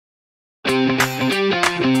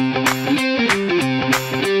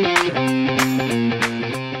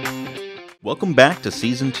Welcome back to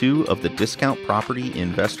Season 2 of the Discount Property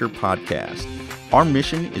Investor Podcast. Our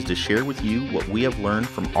mission is to share with you what we have learned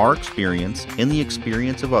from our experience and the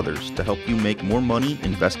experience of others to help you make more money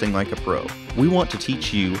investing like a pro. We want to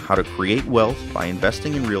teach you how to create wealth by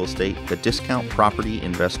investing in real estate the Discount Property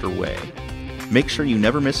Investor way. Make sure you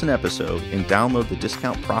never miss an episode and download the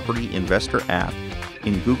Discount Property Investor app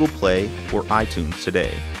in Google Play or iTunes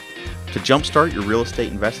today. To jumpstart your real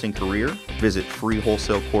estate investing career, visit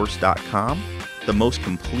freewholesalecourse.com, the most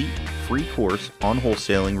complete free course on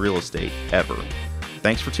wholesaling real estate ever.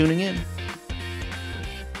 Thanks for tuning in.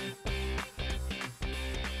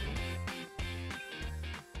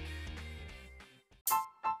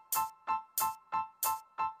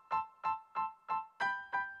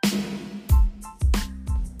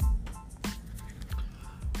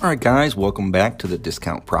 All right, guys, welcome back to the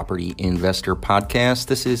Discount Property Investor Podcast.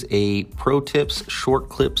 This is a Pro Tips Short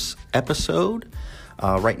Clips episode.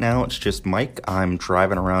 Right now, it's just Mike. I'm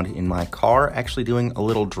driving around in my car, actually doing a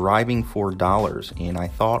little driving for dollars, and I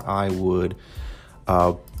thought I would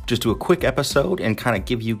just do a quick episode and kind of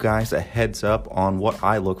give you guys a heads up on what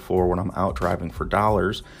I look for when I'm out driving for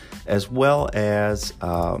dollars, as well as,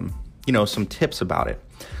 some tips about it.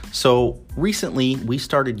 So recently, we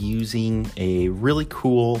started using a really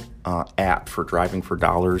cool app for driving for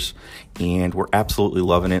dollars, and we're absolutely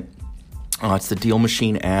loving it. It's the Deal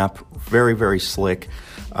Machine app, very, very slick.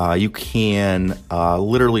 You can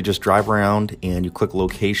literally just drive around and you click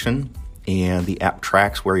location, and the app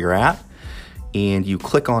tracks where you're at, and you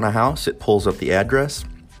click on a house, it pulls up the address.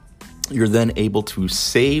 You're then able to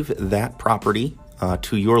save that property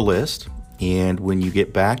to your list. And when you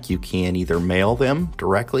get back, you can either mail them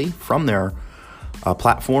directly from their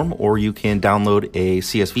platform, or you can download a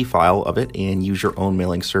CSV file of it and use your own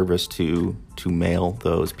mailing service to mail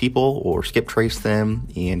those people or skip trace them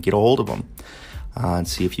and get a hold of them and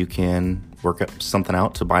see if you can work something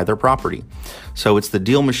out to buy their property. So it's the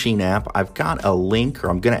Deal Machine app. I've got a link, or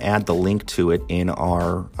I'm going to add the link to it in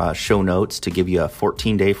our show notes to give you a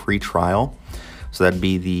 14-day free trial. So that'd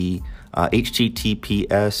be the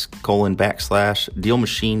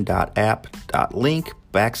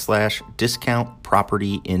https://dealmachine.app.link/discount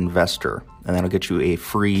property investor. And that'll get you a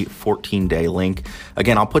free 14-day link.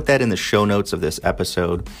 Again, I'll put that in the show notes of this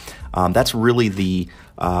episode. That's really the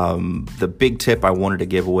big tip I wanted to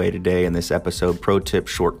give away today in this episode. Pro tip,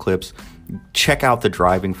 short clips. Check out the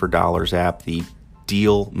Driving for Dollars app, the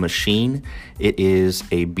Deal Machine. It is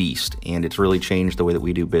a beast, and it's really changed the way that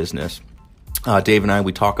we do business. Dave and I,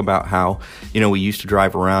 we talk about how, we used to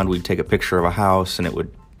drive around, we'd take a picture of a house and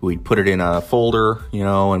we'd put it in a folder,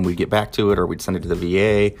 and we'd get back to it, or we'd send it to the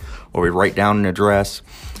VA, or we'd write down an address,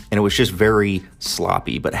 and it was just very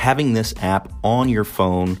sloppy. But having this app on your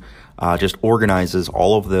phone just organizes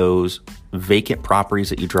all of those vacant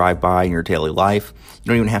properties that you drive by in your daily life. You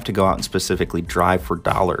don't even have to go out and specifically drive for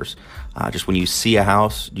dollars. Just when you see a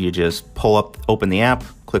house, you just open the app,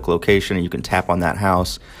 click location, and you can tap on that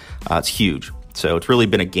house. It's huge. So it's really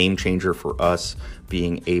been a game changer for us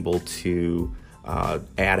being able to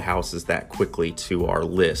add houses that quickly to our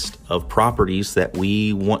list of properties that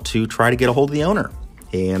we want to try to get a hold of the owner.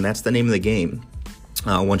 And that's the name of the game.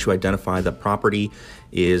 Once you identify the property,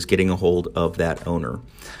 is getting a hold of that owner.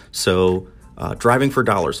 So driving for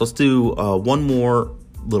dollars. Let's do one more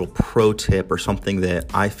little pro tip, or something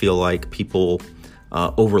that I feel like people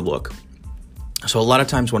overlook. So a lot of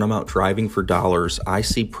times when I'm out driving for dollars, I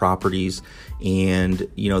see properties, and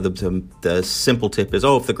the simple tip is,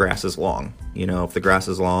 if the grass is long, if the grass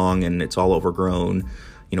is long and it's all overgrown,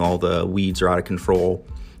 all the weeds are out of control,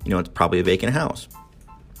 it's probably a vacant house.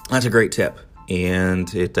 That's a great tip,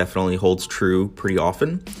 and it definitely holds true pretty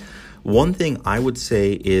often. One thing I would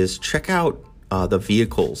say is check out the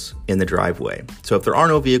vehicles in the driveway. So if there are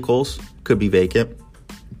no vehicles, could be vacant.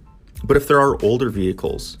 But if there are older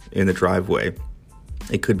vehicles in the driveway,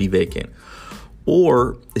 it could be vacant.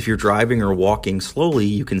 Or if you're driving or walking slowly,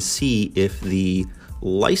 you can see if the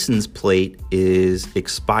license plate is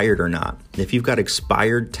expired or not. If you've got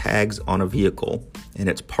expired tags on a vehicle and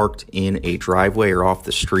it's parked in a driveway or off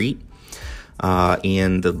the street,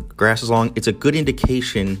 and the grass is long, it's a good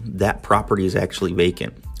indication that property is actually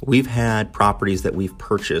vacant. We've had properties that we've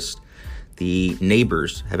purchased, the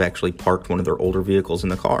neighbors have actually parked one of their older vehicles in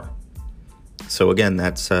the car. So again,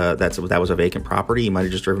 that was a vacant property. You might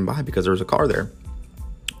have just driven by because there was a car there.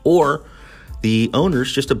 Or the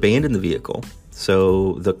owners just abandoned the vehicle.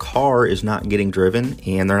 So the car is not getting driven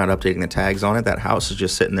and they're not updating the tags on it. That house is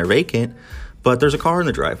just sitting there vacant, but there's a car in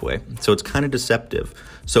the driveway, so it's kind of deceptive.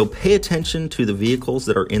 So pay attention to the vehicles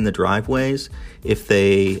that are in the driveways. If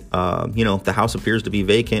they, if the house appears to be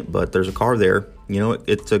vacant, but there's a car there,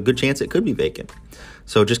 it's a good chance it could be vacant.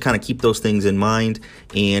 So just kind of keep those things in mind,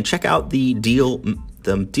 and check out the Deal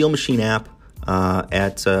Machine app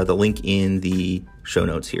at the link in the show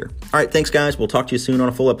notes here. All right, thanks guys. We'll talk to you soon on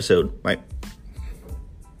a full episode. Bye.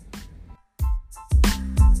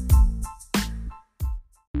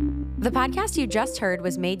 The podcast you just heard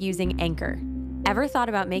was made using Anchor. Ever thought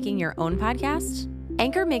about making your own podcast?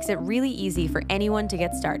 Anchor makes it really easy for anyone to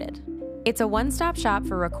get started. It's a one-stop shop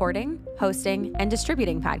for recording, hosting, and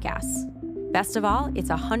distributing podcasts. Best of all, it's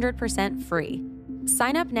 100% free.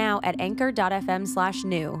 Sign up now at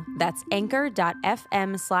anchor.fm/new. That's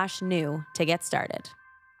anchor.fm/new to get started.